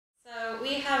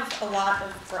we have a lot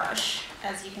of brush,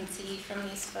 as you can see from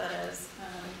these photos.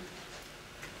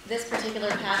 This particular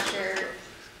pasture,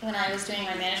 when I was doing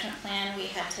my management plan, we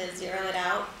had to zero it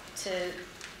out to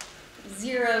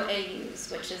 0 AUs,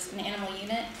 which is an animal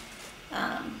unit.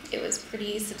 It was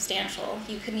pretty substantial.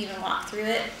 You couldn't even walk through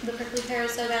it. The prickly pear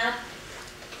was so bad.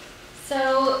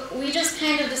 So we just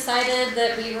kind of decided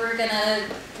that we were going to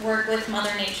work with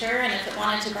Mother Nature, and if it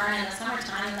wanted to burn in the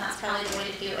summertime, then that's probably the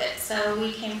way to do it. So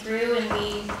we came through and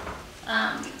we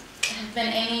have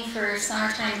been aiming for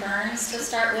summertime burns to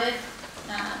start with.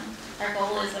 Our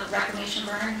goal is a reclamation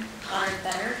burn, hotter the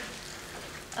better.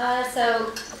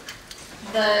 So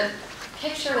the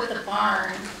picture with the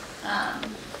barn,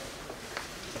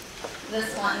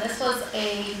 this was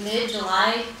a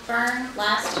mid-July burn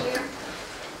last year.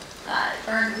 It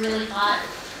burned really hot,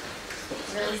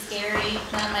 really scary.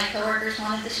 None of my coworkers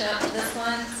wanted to show up to this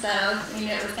one, so we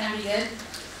knew it was going to be good.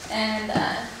 And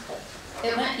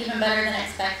it went even better than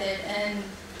expected. And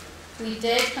we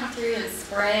did come through and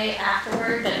spray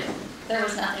afterward, but there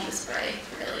was nothing to spray,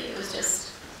 really. It was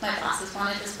just my bosses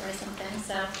wanted to spray something.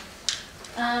 So,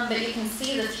 but you can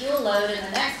see the fuel load in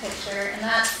the next picture, and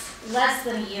that's less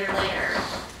than a year later.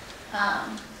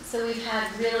 So we've had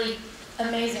really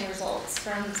amazing results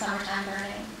from summertime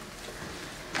burning.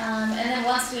 And then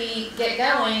once we get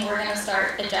going, we're going to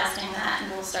start adjusting that,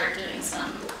 and we'll start doing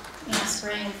some,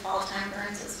 spring and fall time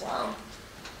burns as well.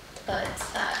 But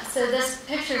so this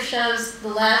picture shows the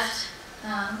left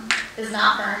is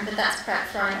not burned, but that's prep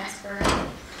for our next burn.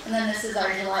 And then this is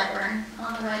our July burn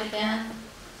on the right again.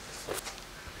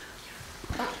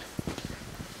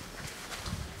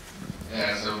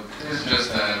 Yeah, so this is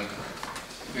just a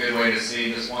good way to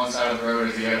see just one side of the road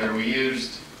as the other. We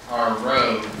used our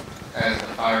road as the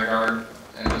fire guard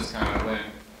and just kind of went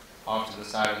off to the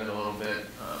side of it a little bit.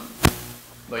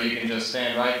 But you can just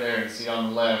stand right there and see on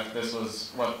the left, this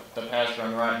was what the pasture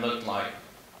on the right looked like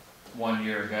 1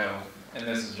 year ago. And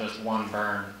this is just one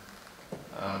burn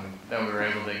that we were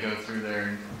able to go through there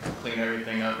and clean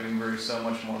everything up and grew so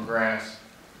much more grass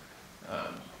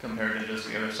compared to just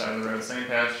the other side of the road. Same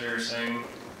pasture, same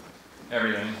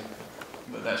everything.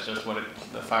 But that's just what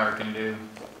the fire can do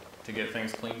to get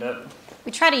things cleaned up.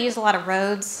 We try to use a lot of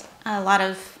roads,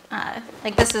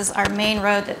 like this is our main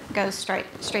road that goes straight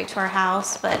to our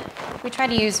house, but we try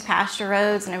to use pasture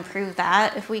roads and improve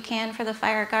that if we can for the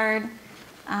fire guard.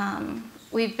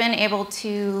 We've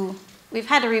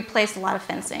had to replace a lot of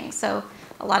fencing, so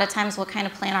a lot of times we'll kind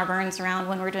of plan our burns around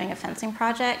when we're doing a fencing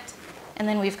project, and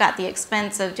then we've got the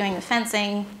expense of doing the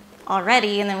fencing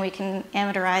already, and then we can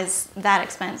amortize that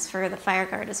expense for the fire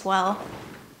guard as well.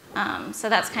 So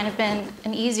that's kind of been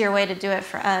an easier way to do it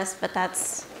for us, but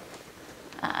that's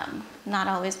not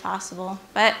always possible.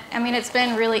 But I mean, it's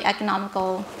been really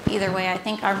economical either way. I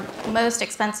think our most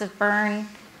expensive burn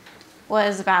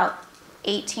was about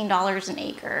 $18 an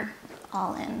acre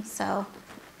all in. So,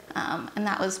 and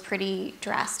that was pretty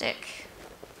drastic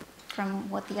from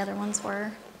what the other ones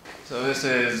were. So this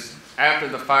is after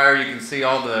the fire. You can see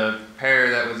all the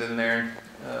pear that was in there.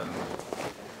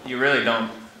 You really don't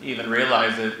even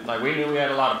realize it. Like, we knew we had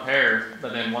a lot of pear,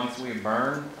 but then once we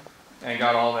burned and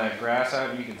got all that grass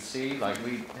out, you could see like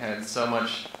we had so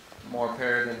much more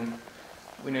pear than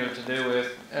we knew what to do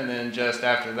with. And then just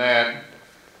after that,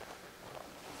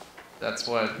 that's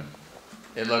what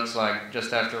it looks like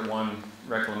just after one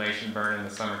reclamation burn in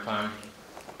the summertime.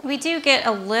 We do get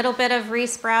a little bit of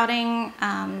resprouting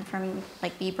from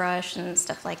like bee brush and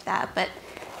stuff like that, but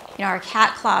our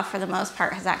cat claw for the most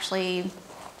part has actually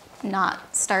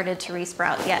not started to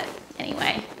resprout yet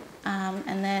anyway.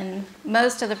 And then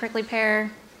most of the prickly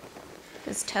pear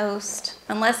is toast,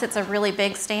 unless it's a really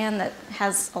big stand that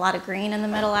has a lot of green in the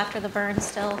middle after the burn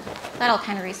still. That'll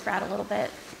kind of resprout a little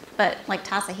bit. But like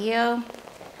Tasajillo,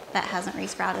 that hasn't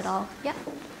resprouted at all. Yeah?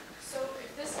 So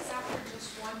if this is after just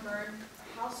one burn,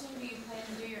 how soon do you plan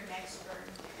to do your next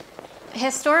burn?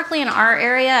 Historically in our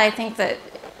area, I think that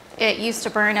it used to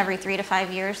burn every 3 to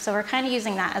 5 years, so we're kind of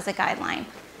using that as a guideline.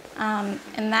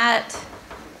 And that,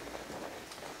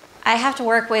 I have to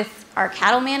work with our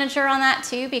cattle manager on that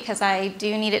too, because I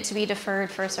do need it to be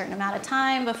deferred for a certain amount of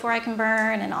time before I can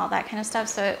burn and all that kind of stuff.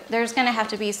 So there's going to have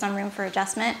to be some room for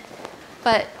adjustment.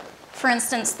 But for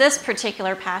instance, this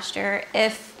particular pasture,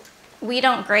 if we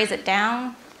don't graze it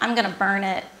down, I'm going to burn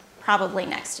it probably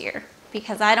next year,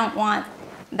 because I don't want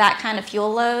that kind of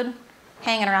fuel load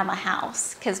hanging around my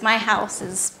house, because my house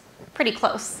is pretty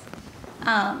close.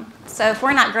 So if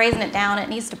we're not grazing it down, it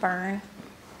needs to burn.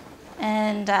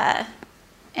 And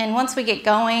once we get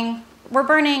going,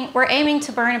 we're aiming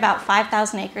to burn about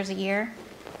 5,000 acres a year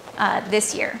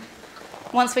this year.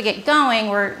 Once we get going,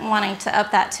 we're wanting to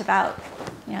up that to about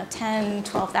 10,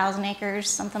 12,000 acres,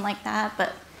 something like that.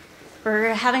 But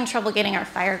we're having trouble getting our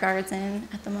fire guards in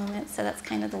at the moment, so that's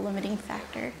kind of the limiting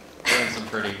factor. Doing some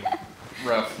pretty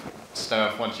rough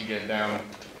stuff once you get down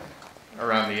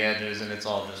around the edges, and it's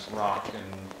all just rock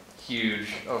and huge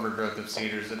overgrowth of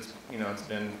cedars. It's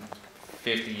been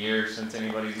 50 years since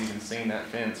anybody's even seen that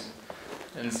fence.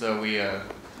 And so we are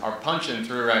punching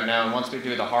through right now, and once we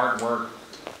do the hard work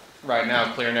right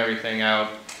now, clearing everything out,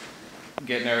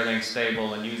 getting everything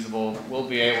stable and usable, we'll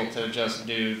be able to just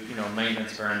do,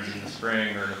 maintenance burns in the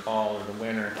spring or the fall or the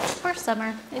winter. Or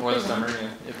summer. if Or we the want. summer,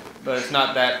 yeah. But it's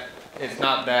not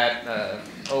that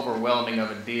overwhelming of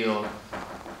a deal.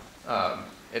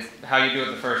 It's how you do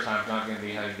it the first time is not going to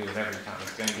be how you do it every time.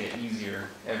 It's going to get easier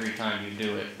every time you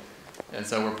do it. And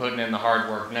so we're putting in the hard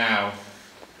work now,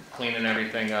 cleaning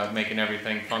everything up, making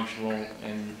everything functional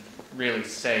and really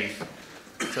safe,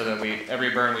 so that every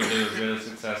burn we do is really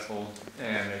successful,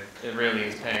 and it really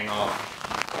is paying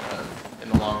off in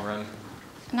the long run.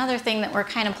 Another thing that we're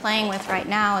kind of playing with right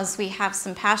now is we have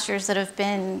some pastures that have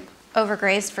been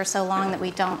overgrazed for so long that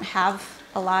we don't have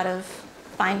a lot of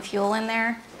fine fuel in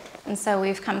there. And so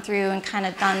we've come through and kind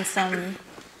of done some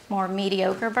more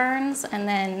mediocre burns, and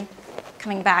then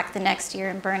coming back the next year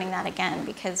and burning that again,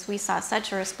 because we saw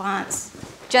such a response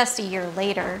just a year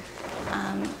later.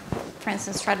 For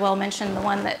instance, Treadwell mentioned the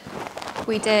one that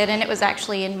we did, and it was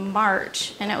actually in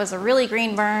March, and it was a really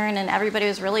green burn, and everybody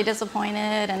was really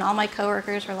disappointed, and all my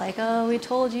coworkers were like, oh, we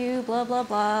told you, blah, blah,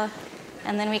 blah.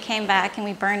 And then we came back and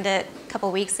we burned it a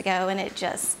couple weeks ago, and it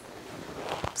just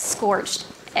scorched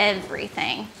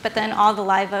everything. But then all the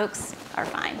live oaks are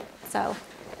fine. So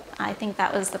I think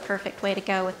that was the perfect way to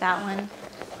go with that one.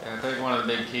 Yeah, I think one of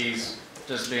the big keys,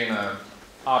 just being a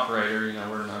operator,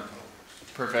 we're not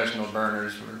professional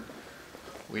burners.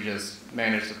 We just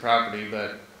manage the property,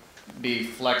 but be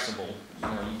flexible.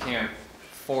 You can't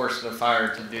force the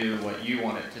fire to do what you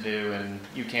want it to do, and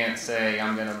you can't say,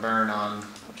 I'm going to burn on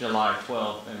July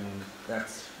 12th, and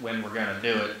that's when we're going to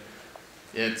do it.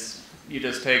 You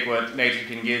just take what nature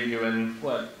can give you, and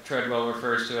what Treadwell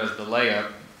refers to as the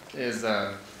layup is,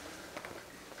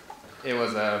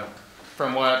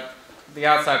 from what the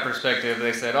outside perspective,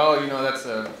 they said, oh, it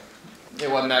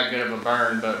wasn't that good of a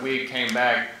burn, but we came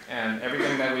back, and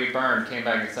everything that we burned came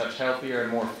back in such healthier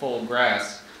and more full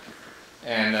grass.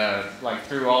 And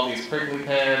through all these prickly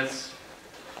pads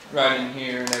right in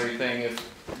here and everything,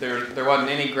 if there wasn't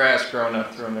any grass growing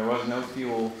up through them, there was no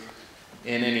fuel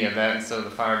in any of that, and so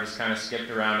the fire just kind of skipped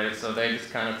around it. So they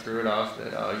just kind of threw it off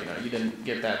that, you didn't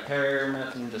get that pear,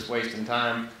 nothing, just wasting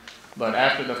time. But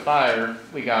after the fire,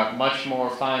 we got much more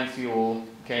fine fuel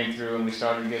came through, and we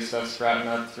started to get stuff sprouting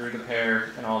up through the pear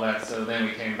and all that. So then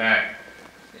we came back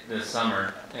this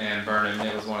summer and burning.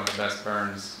 It was one of the best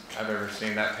burns I've ever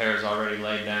seen. That pear's already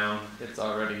laid down. It's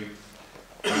already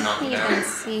knocked You down. can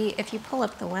see if you pull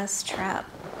up the west trap.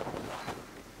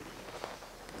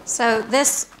 So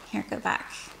here, go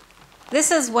back.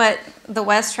 This is what the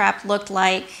west trap looked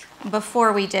like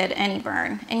before we did any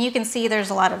burn. And you can see there's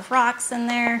a lot of rocks in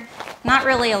there. Not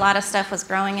really a lot of stuff was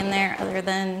growing in there other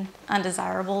than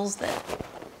undesirables that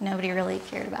nobody really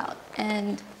cared about.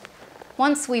 And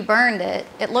once we burned it,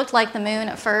 it looked like the moon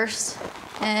at first,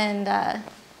 and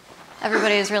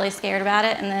everybody was really scared about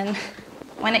it. And then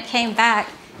when it came back,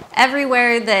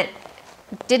 everywhere that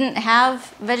didn't have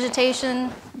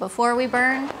vegetation before we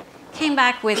burned came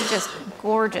back with just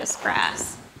gorgeous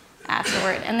grass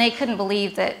afterward. And they couldn't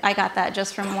believe that I got that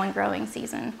just from one growing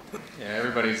season. Yeah,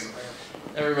 everybody's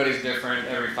different.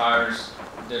 Every fire's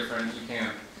different. You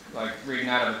can't, reading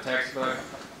out of a textbook,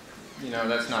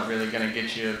 that's not really going to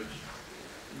get you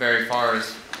very far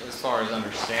as far as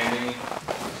understanding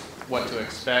what to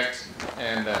expect.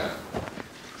 And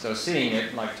so seeing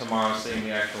it, like tomorrow, seeing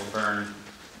the actual burn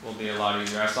will be a lot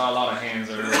easier. I saw a lot of hands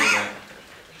earlier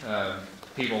that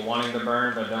people wanting to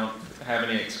burn but don't have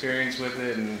any experience with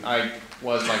it, and I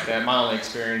was like that. My only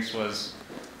experience was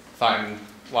fighting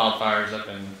wildfires up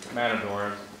in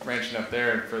Matador, ranching up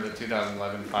there for the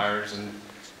 2011 fires, and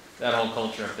that whole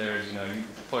culture up there is, you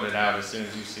put it out as soon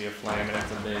as you see a flame, and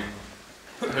it's a big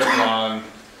hoopla and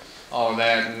all of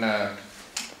that. And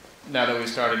now that we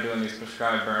started doing these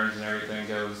prescribed burns and everything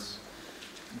goes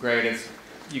great,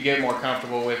 you get more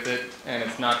comfortable with it, and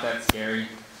it's not that scary.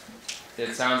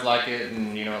 It sounds like it,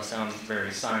 and it sounds very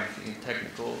sciencey and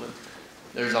technical, but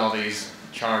there's all these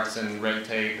charts and red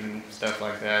tape and stuff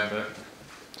like that, but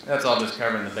that's all just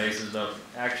covering the bases. But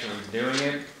actually doing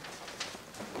it,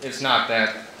 it's not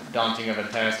that daunting of a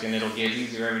task, and it'll get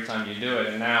easier every time you do it.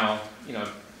 And now,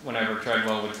 whenever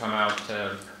Treadwell would come out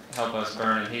to help us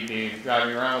burn, and he'd be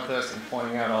driving around with us and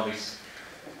pointing out all these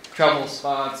trouble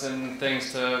spots and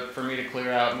things for me to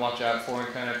clear out and watch out for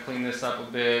and kind of clean this up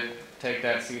a bit, take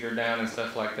that cedar down and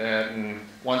stuff like that. And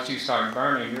once you start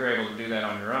burning, you're able to do that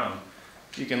on your own.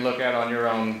 You can look out on your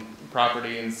own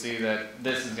property and see that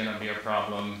this is going to be a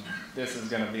problem, this is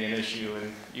going to be an issue,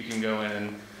 and you can go in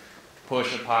and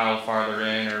push a pile farther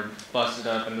in or bust it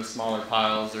up into smaller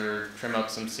piles or trim up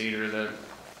some cedar that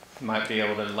might be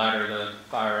able to ladder the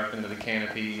fire up into the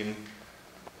canopy and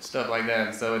stuff like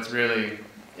that. So it's really,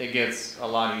 it gets a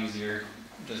lot easier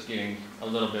just getting a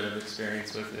little bit of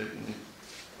experience with it. And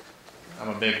I'm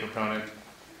a big proponent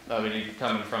of it,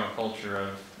 coming from a culture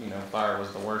of, you know, fire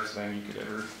was the worst thing you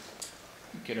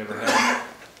could ever have.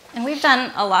 And we've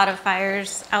done a lot of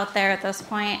fires out there at this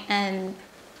point, and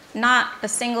not a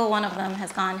single one of them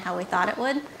has gone how we thought it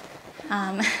would,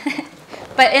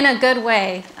 but in a good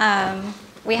way.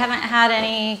 We haven't had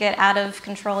any get out of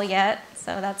control yet,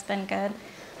 so that's been good.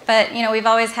 But you know, we've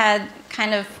always had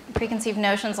kind of preconceived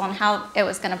notions on how it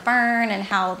was going to burn and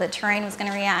how the terrain was going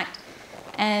to react,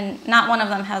 and not one of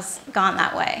them has gone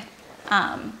that way.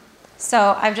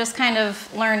 So I've just kind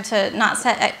of learned to not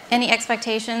set any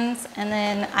expectations, and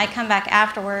then I come back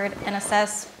afterward and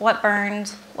assess what burned,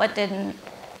 what didn't,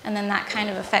 and then that kind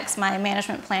of affects my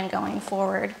management plan going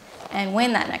forward and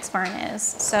when that next burn is.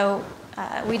 So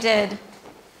we did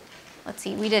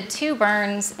 2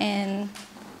 burns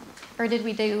or did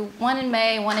we do one in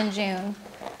May, one in June?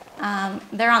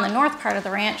 They're on the north part of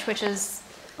the ranch, which is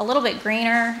a little bit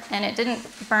greener, and it didn't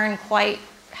burn quite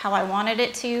how I wanted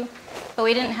it to, but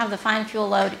we didn't have the fine fuel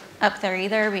load up there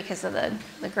either because of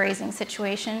the grazing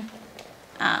situation.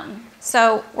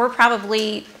 So we're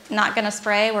probably not going to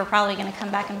spray. We're probably going to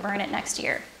come back and burn it next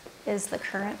year is the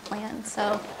current plan.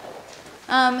 So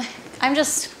I'm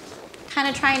just kind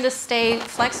of trying to stay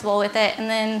flexible with it, and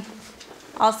then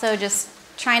also just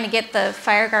trying to get the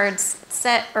fire guards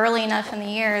set early enough in the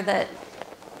year that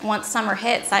once summer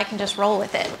hits, I can just roll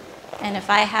with it. And if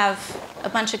I have a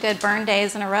bunch of good burn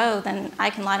days in a row, then I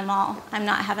can light them all. I'm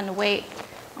not having to wait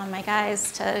on my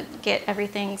guys to get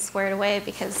everything squared away,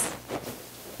 because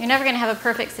you're never going to have a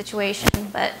perfect situation,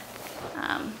 but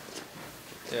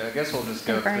yeah, I guess we'll just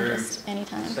go through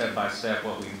step by step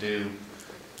what we do,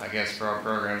 I guess, for our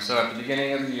program. So at the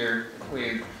beginning of the year,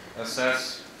 we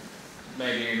assess,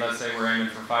 maybe let's say we're aiming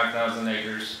for 5,000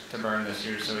 acres to burn this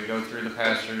year. So we go through the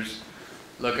pastures,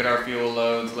 look at our fuel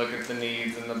loads, look at the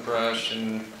needs and the brush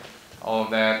and all of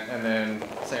that. And then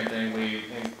same thing, we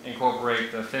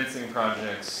incorporate the fencing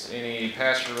projects, any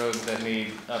pasture roads that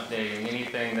need updating,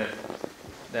 anything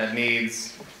that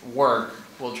needs work.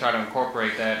 We'll try to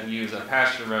incorporate that and use a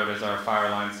pasture road as our fire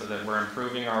line so that we're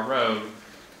improving our road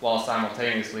while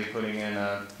simultaneously putting in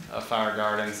a fire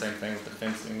guard, and same thing with the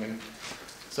fencing. And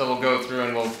so we'll go through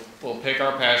and we'll pick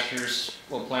our pastures,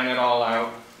 we'll plan it all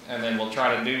out, and then we'll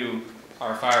try to do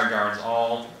our fire guards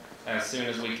all as soon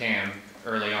as we can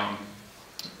early on.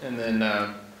 And then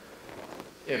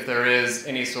if there is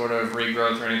any sort of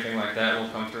regrowth or anything like that, we'll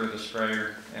come through with the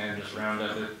sprayer and just round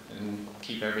up it and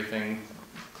keep everything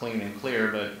clean and clear.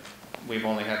 But we've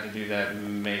only had to do that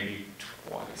maybe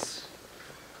twice,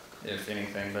 if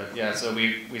anything. But yeah, so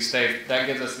we stay, that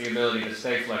gives us the ability to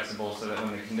stay flexible so that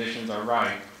when the conditions are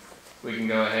right, we can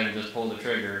go ahead and just pull the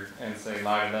trigger and say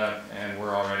light it up, and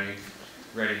we're already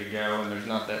ready to go. And there's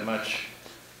not that much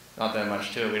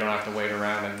to it. We don't have to wait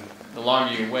around, and the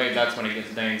longer you wait, that's when it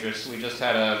gets dangerous. We just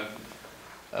had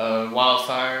a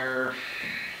wildfire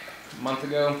a month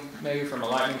ago, maybe, from a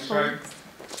lightning strike.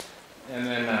 And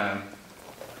then,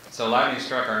 so lightning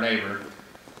struck our neighbor,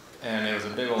 and it was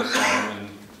a big old storm, and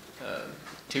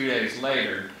 2 days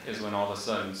later is when all of a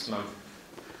sudden smoke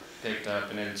picked up,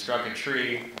 and it struck a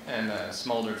tree and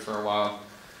smoldered for a while.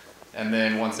 And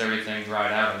then once everything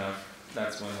dried out enough,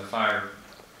 that's when the fire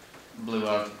blew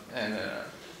up and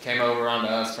came over onto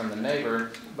us from the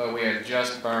neighbor. But we had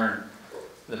just burned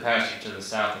the pasture to the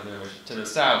south of it. To the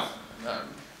south,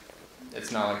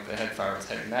 it's not like the head fire was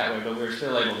heading that way, but we were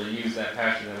still able to use that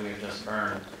pasture that we had just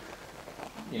burned.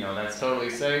 You know, that's totally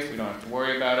safe. We don't have to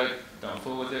worry about it. Don't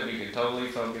fool with it. We can totally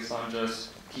focus on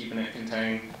just keeping it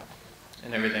contained,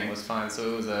 and everything was fine.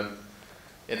 So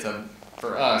it's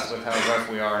for us, with how rough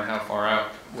we are and how far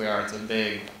out we are, it's a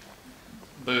big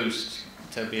boost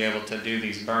to be able to do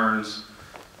these burns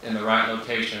in the right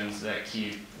locations that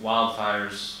keep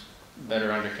wildfires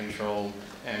better under control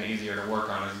and easier to work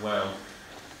on as well.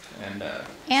 And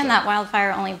so that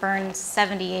wildfire only burned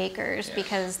 70 acres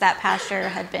because that pasture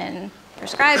had been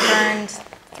prescribed burned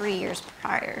 3 years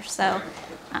prior. So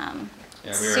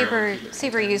we were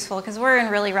super useful, because we're in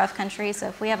really rough country. So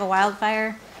if we have a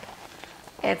wildfire,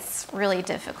 it's really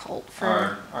difficult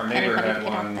for Our neighbor anybody to had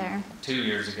get out one there. 2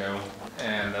 years ago,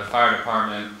 and the fire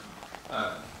department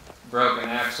broke an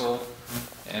axle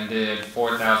and did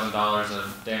 $4,000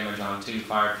 of damage on 2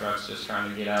 fire trucks just trying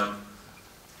to get out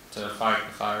to fight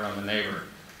the fire on the neighbor,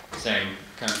 same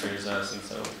country as us. And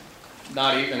so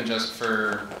not even just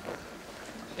for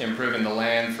improving the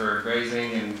land for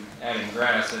grazing and adding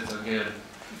grass, it's a good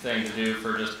thing to do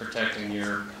for just protecting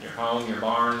your home, your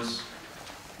barns,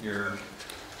 your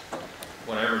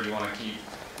whatever you want to keep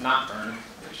not burned,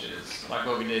 which is like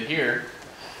what we did here.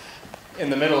 In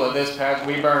the middle of this patch,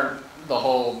 we burned the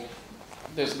whole,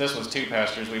 this was 2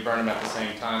 pastures, we burned them at the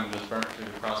same time, and just burnt through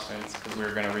the cross fence because we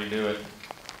were going to redo it.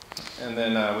 And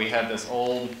then we had this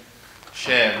old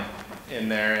shed in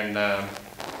there, and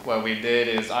what we did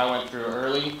is I went through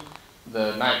early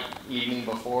the evening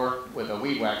before with a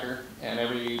weed whacker, and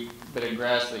every bit of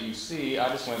grass that you see, I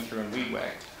just went through and weed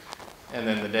whacked. And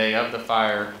then the day of the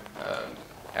fire,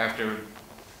 after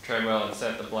Treadwell had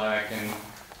set the black and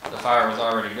the fire was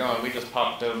already going, we just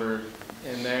popped over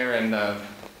in there and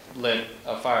lit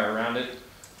a fire around it,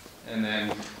 and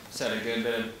then set a good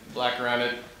bit of black around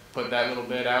it, put that little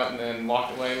bit out, and then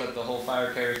walked away, let the whole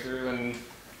fire carry through, and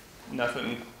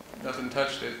nothing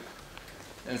touched it.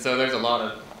 And so there's a lot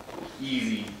of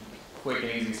quick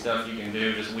and easy stuff you can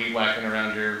do, just weed whacking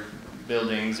around your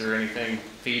buildings or anything,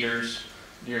 feeders,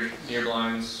 deer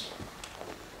blinds.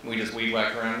 We just weed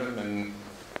whack around them and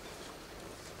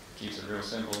keeps it real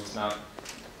simple. It's not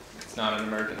an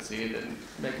emergency. It didn't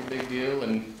make a big deal.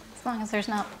 And As long as there's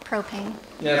not propane.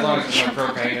 yeah, as long as there's no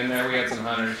propane in there. We had some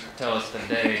hunters tell us the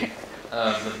day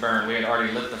of the burn. We had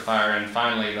already lit the fire, and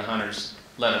finally the hunters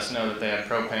let us know that they had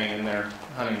propane in their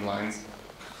hunting blinds.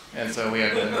 And so we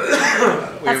had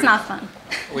to... That's not fun.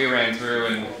 We ran through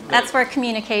and... That's where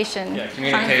communication. Yeah,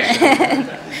 communication.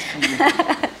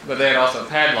 But they had also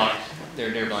padlocked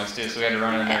their deer blinds too, so we had to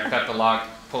run in there, cut the lock,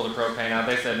 pull the propane out.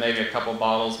 They said maybe a couple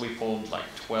bottles. We pulled like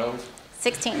 12,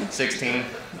 16 16.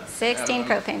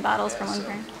 propane bottles for one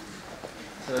burn.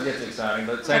 So it gets exciting.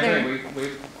 But same thing, we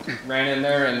ran in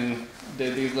there and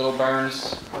did these little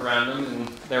burns around them, and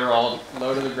they were all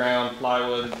low to the ground,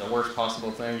 plywood, the worst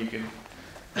possible thing you could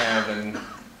have, and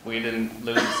we didn't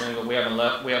lose a single. We haven't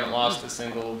lost a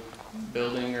single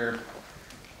building or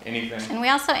anything. And we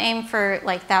also aim for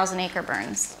like 1,000-acre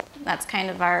burns. That's kind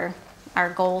of our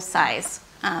goal size.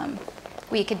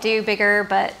 We could do bigger,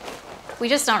 but we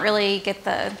just don't really get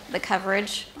the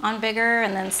coverage on bigger,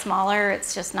 and then smaller,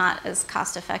 it's just not as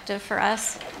cost effective for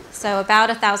us. So about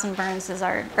 1,000 burns is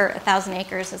or 1,000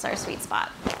 acres is our sweet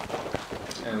spot.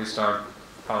 And we start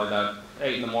probably about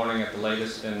 8 in the morning at the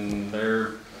latest, and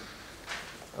they're,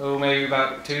 maybe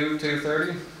about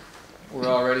 2:30. We're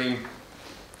already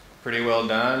pretty well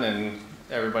done, and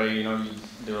everybody, you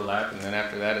do a lap, and then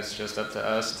after that, it's just up to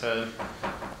us to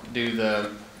do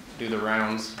the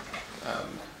rounds.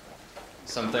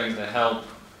 Some things that help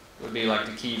would be like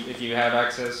to keep, if you have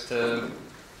access to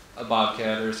a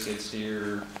bobcat or a skid steer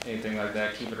or anything like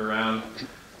that, keep it around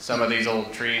some of these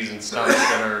old trees and stumps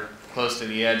that are close to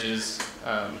the edges.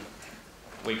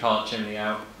 We call it chimney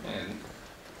out, and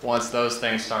once those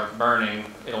things start burning,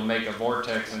 it'll make a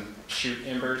vortex and shoot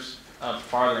embers up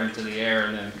farther into the air,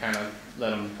 and then kind of let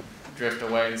them drift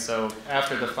away. And so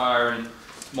after the fire, and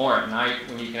more at night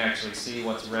when you can actually see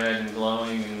what's red and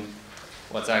glowing and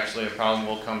what's actually a problem,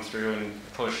 we'll come through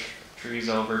and push trees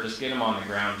over, just get them on the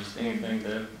ground, just anything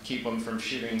to keep them from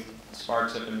shooting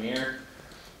sparks up in the air.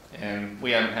 And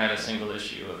we haven't had a single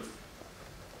issue of...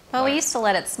 Well, we used to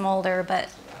let it smolder, but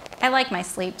I like my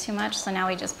sleep too much, so now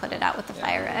we just put it out with the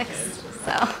Fire X.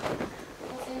 So. Well,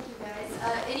 thank you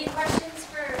guys. Any questions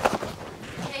for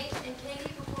Kate and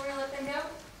Katie before we let them go?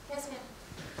 Yes, ma'am.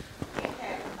 Do you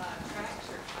have tracks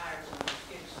or tires on the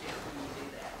skid steer when you do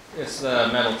that? It's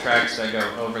the metal tracks that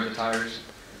go over the tires.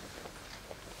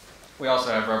 We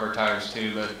also have rubber tires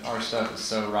too, but our stuff is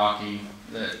so rocky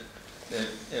that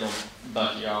it'll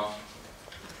buck you off.